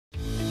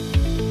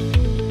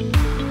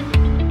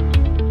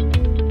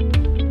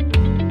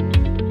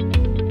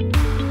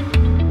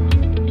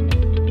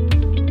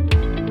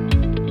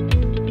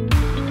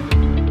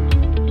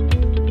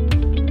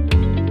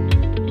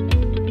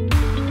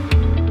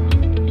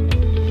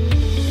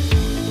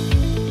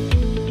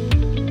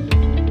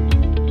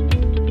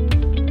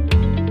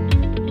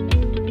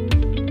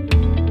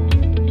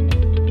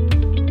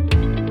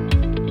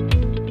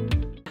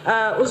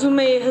ուզում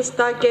էի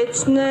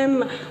հստակեցնեմ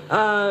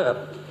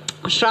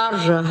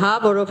շարժը, հա,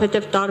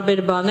 որովհետև տարբեր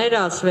բաներ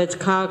ասվեց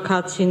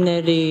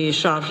քաղաքացիների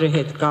շարժի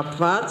հետ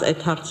կապված,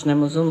 այդ հարցն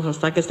եմ ուզում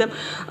հստակեցնեմ,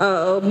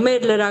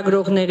 մեր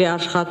լրագրողների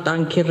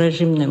աշխատանքի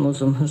ռեժիմն եմ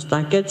ուզում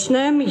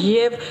հստակեցնեմ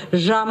եւ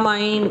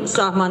ժամային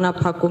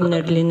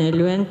սահմանափակումներ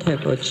լինելու են, թե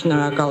ոչ,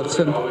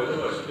 շնորհակալություն։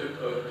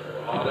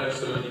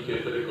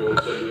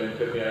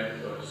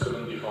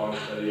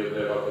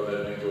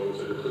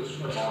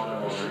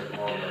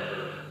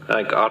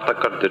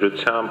 Արտակարգ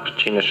դրությամբ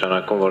չի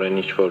նշանակում, որ այն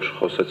ինչ-որ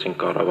խոսեցին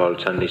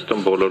կառավարության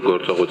նիստում, բոլոր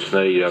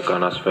գործողությունները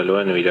իրականացվելու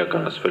են ու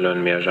իրականացվելու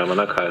են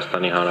միաժամանակ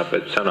Հայաստանի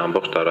Հանրապետության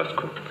ամբողջ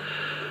տարածքում։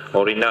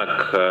 Օրինակ,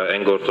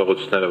 այն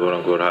գործողությունները,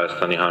 որոնք որ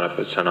Հայաստանի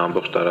Հանրապետության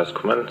ամբողջ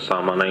տարածքում են,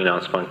 սահմանային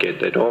անցման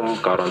կետերում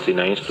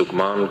կարանտինային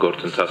ստուգման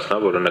գործընթացն է,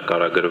 որը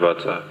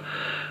նկարագրված է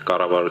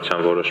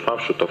կառավարության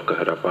որոշմամբ, շուտով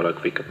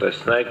կհրապարակվի,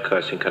 կտեսնեք,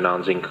 այսինքն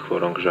անձինք,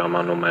 որոնք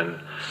ժամանում են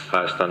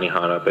Հայաստանի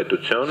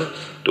Հանրապետություն,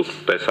 դուք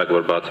տեսակ,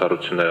 որ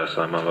բացառություններ է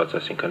սահմանված,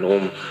 այսինքն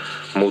ում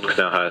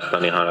մուտքն է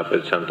Հայաստանի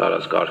Հանրապետության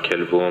տարածք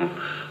արգելվում,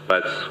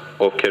 բայց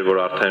ովքեր որ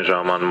արդեն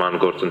ժամանման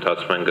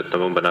գործընթացում են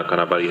գտնվում,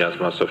 բնականաբար իրենց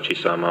մասով չի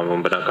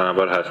սահմանվում,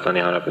 բնականաբար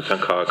Հայաստանի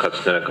Հանրապետության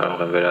քաղաքացիները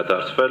կարող են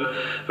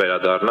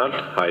վերադառնալ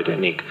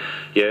հայրենիք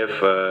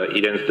եւ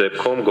իրենց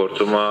դեպքում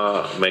գործում է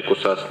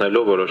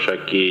մեկուսացնելու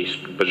որոշակի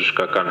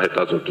բժշկական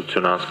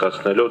հետազոտություն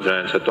անցկացնելու,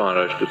 դրանից հետո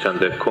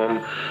անհրաժեշտության դեպքում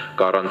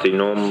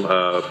կարանտինում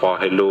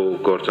պահելու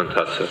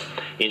գործընթացը։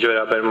 Ինչ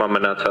վերաբերում է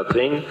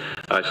մնացածին,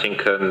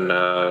 այսինքն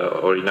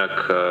օրինակ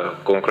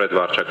կոնկրետ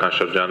վարչական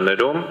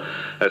շրջաններում,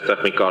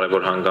 այստեղ մի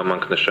կարևոր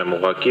հանգամանք նշեմ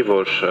ուղղակի,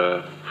 որ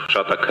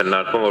շատ է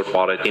քննարկվում, որ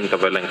պարետին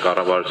տվել են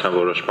կառավարության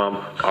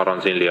որոշմամբ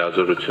առանձին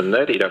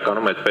լիազորություններ,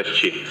 իրականում այդպես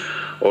չի։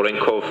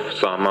 Օրենքով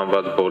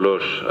սահմանված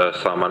բոլոր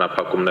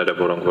սահմանափակումները,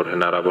 որոնք որ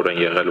հնարավոր են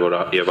եղել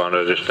եւ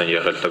անհրաժեշտ են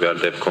եղել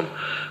տվյալ դեպքում,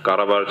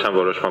 կառավարության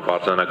որոշմամբ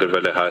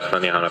արձանագրվել է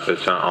Հայաստանի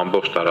Հանրապետության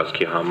ամբողջ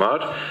տարածքի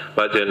համար,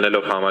 բայց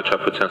ելնելով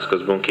համաչափության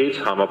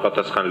սկզբունքից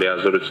համապատասխան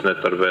լիազորություն է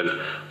տրվել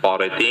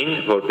պարետին,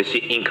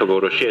 որպեսզի ինքը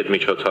որոշի այդ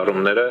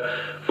միջոցառումները,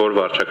 որ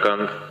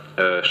վարչական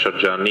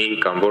շրջանի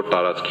կամ որ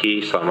տարածքի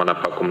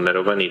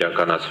սահմանափակումներով են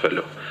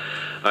իրականացվելու։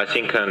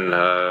 Այսինքն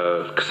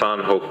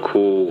 20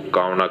 հոգու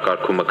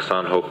կանոնակարգումը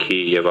 20 հոգի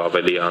եւ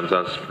ավելի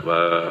անձանց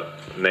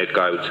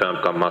ներկայությամբ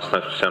կամ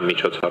մասնակցության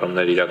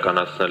միջոցառումներ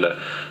իրականացնելը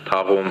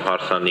թաղում,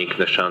 հարսանիք,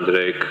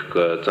 նշանդրեք,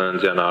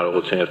 ծննդյան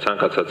արարողություն եւ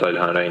ցանկացած այլ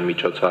հանրային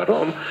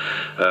միջոցառում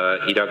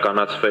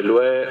իրականացվելու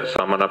է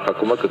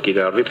սահմանափակումը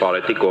կկիրառվի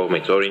պարետի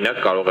կողմից։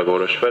 Օրինակ կարող է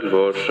որոշվել,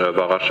 որ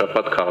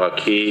Վաղարշապատ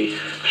քաղաքի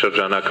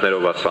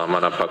շրջանակներով է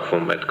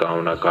սահմանափակվում այդ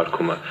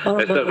կանոնակարգումը։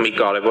 Այստեղ մի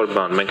կարևոր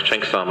բան, մենք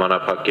չենք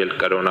սահմանափակել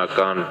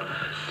կրոնական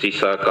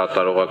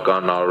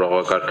ծիսակատարողական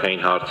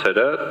արարողակարգային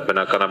հարցերը,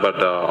 բնականաբար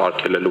դա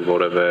արգելելու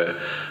որևէ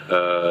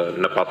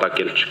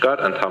նպատակ էլ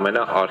չկար,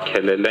 ընդհանրապես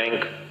արգելել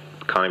ենք,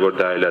 քանի որ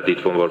դա էլ է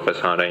դիտվում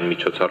որպես հանրային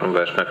միջոցառում,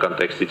 վերջնական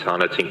տեքստից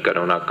հանեցինք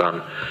կրոնական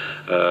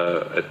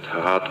այդ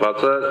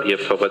հատվածը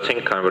եւ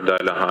թողեցինք, քանի որ դա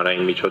էլ է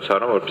հանրային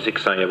միջոցառում, որպեսզի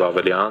 20 եւ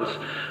ավելի անձ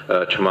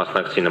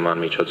չմասնակցի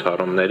նման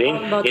միջոցառումներին։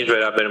 Ինչ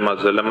վերաբերում է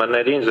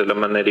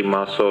ԶԼՄ-ների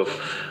մասով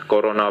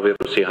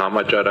կորոնավիրուսի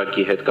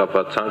համաճարակի հետ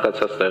կապված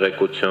ցանկացած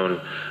տեղեկություն,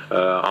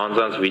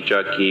 անձանց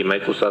վիճակի,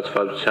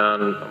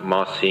 մեկուսացվածության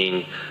մասին,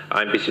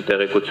 այնպիսի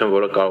տեղեկություն,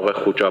 որը կարող է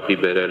խուճապի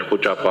բերել,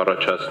 խուճապ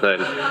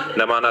առաջացնել,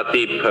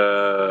 նմանատիպ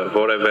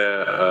որևէ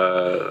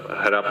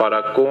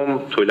հրապարակում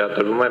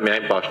թույլատրվում է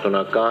միայն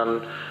պաշտոնական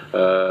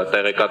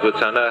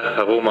տեղեկատվությանը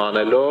հղում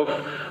անելով,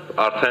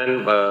 արդեն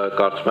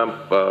կարծում եմ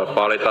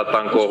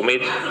պարետատան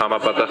կողմից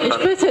համապատասխան։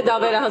 Ինչպես է դա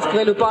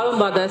վերահսկվելու, պարոն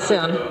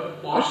Բադասյան։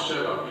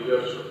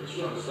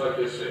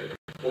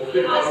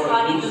 Ովքեր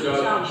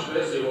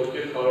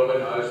կարող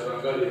են Հայաստան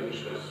գալ եւ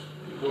ինչպես։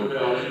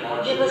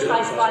 Եվ ըստ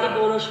այս բարի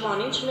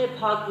որոշման ինչն է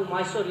փակվում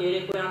այսօր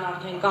երեկոյան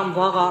արդեն կամ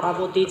վաղ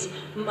առավոտից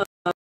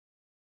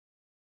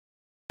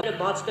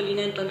բաց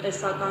կլինեն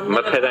տնտեսական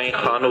մթերային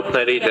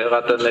խանութների,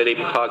 դեղատների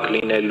փակ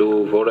լինելու,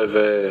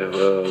 որևէ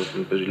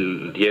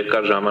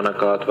երկար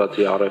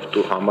ժամանակահատվածի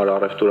համար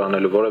առևտուր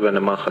անելու որևէ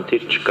նման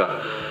խնդիր չկա։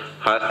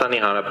 Հայաստանի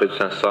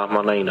Հանրապետության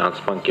սահմանային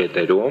անցման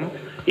կետերում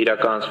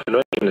իրականացվելու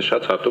են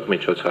նշած հատուկ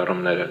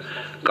միջոցառումները։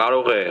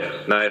 Կարող է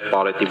նաև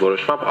պարետի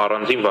որոշմամբ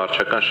առանձին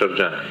վարչական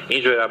շրջան։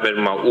 Ինչ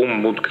վերաբերում է ում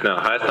մուտքն է,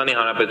 Հայաստանի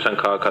Հանրապետության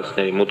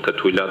քաղաքացիների մուտքը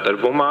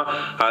թույլատրվում է,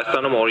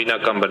 Հայաստանում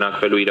օրինական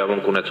բնակվելու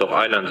իրավունք ունեցող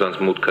այլ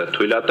անձանց մուտքը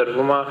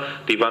թույլատրվում է,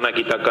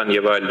 դիվանագիտական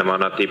եւ այլ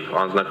նմանատիպ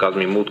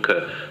անձնակազմի մուտքը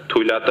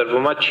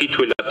թույլատրվում է, չի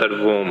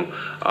թույլատրվում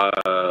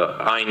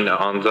այն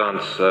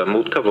անձանց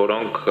մուտքը,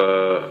 որոնք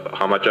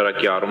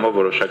համաճարակի առումով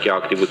որոշակի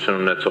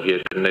ակտիվություն ունեցող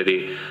երկրների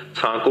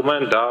ցանկում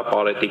են, դա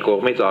պարետի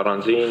կողմից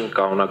առանձին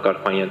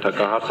կանոնակարգման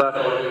ենթակահարց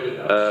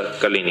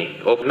կլինի։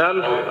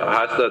 Օգնալ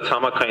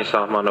ցամաքային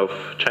սահմանով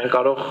չեն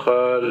կարող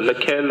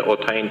լքել,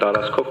 օդային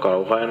տարածքով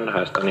կարող են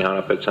Հայաստանի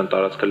Հանրապետության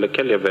տարածքը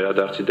լքել եւ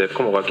վերադարձի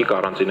դեպքում ուղղակի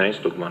կարանտինային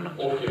ստուգման։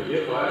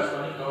 Եվ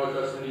Հայաստանի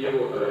քաղաքացիների եւ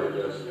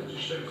օտարերկրացիների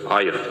ճիշտ է։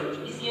 Այո։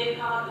 Իսկ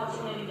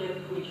երկհաղորդացիների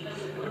դեպքում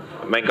ինչպես է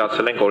Մենք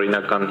ասել ենք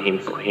օրինական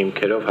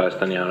հիմքերով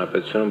Հայաստանի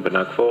Հանրապետությունում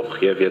բնակվող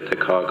եւ եթե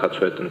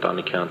քաղաքացու հետ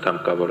ընտանիքի անդամ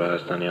կա, որ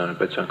Հայաստանի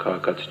Հանրապետության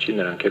քաղաքացի չի,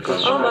 նրանք է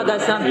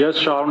Բադասյան,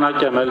 Ես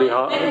շարունակեմ, էլի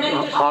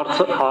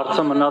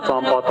հարցը մնաց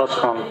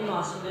անպատասխան։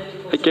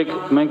 Եկեք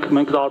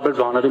մենք տարբեր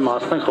բաների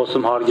մասն ենք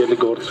խոսում հարգելի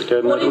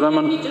գործընկերներ,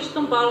 ուրեմն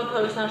ճշտում պարոն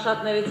Թավոսյան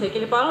շատ ներից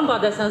եկել, պարոն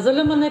Բադասյան,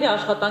 ԶԼՄ-ների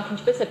աշխատանքը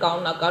ինչպես է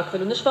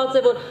կանոնակարգվելու։ Նշված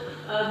է, որ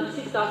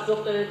դուրսից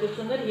ստացվող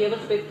տեղեկությունները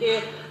եւս պետք է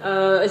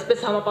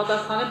այսպես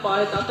համապատասխանեն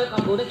պարետատը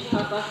կամ որը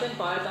չհատասեն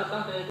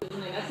պարետական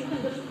տեղեկություններին։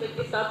 Այսինքն դրսից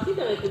պետք է ստացվի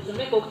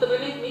տեղեկություններ,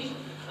 օգտվել ենք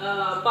միշտ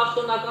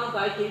պաշտոնական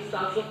կայքերից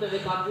ստացվող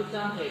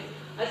տեղեկատվության հետ։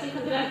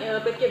 Այսինքն դրանք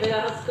պետք է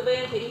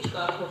վերահսկվեն, թե ինչ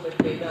կարգով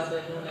պետք է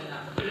դատել ունենա։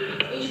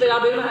 Ինչ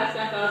վերաբերում է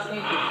հայաստան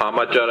տարածքային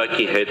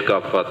Համաճարակի հետ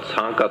կապված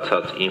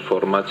ցանկացած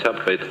ինֆորմացիա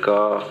պետք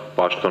է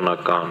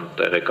պաշտոնական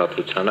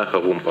տեղեկատվությանը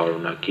հղում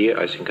պարունակի,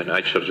 այսինքն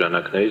այդ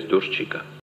շրջանակներից դուրս չի գա։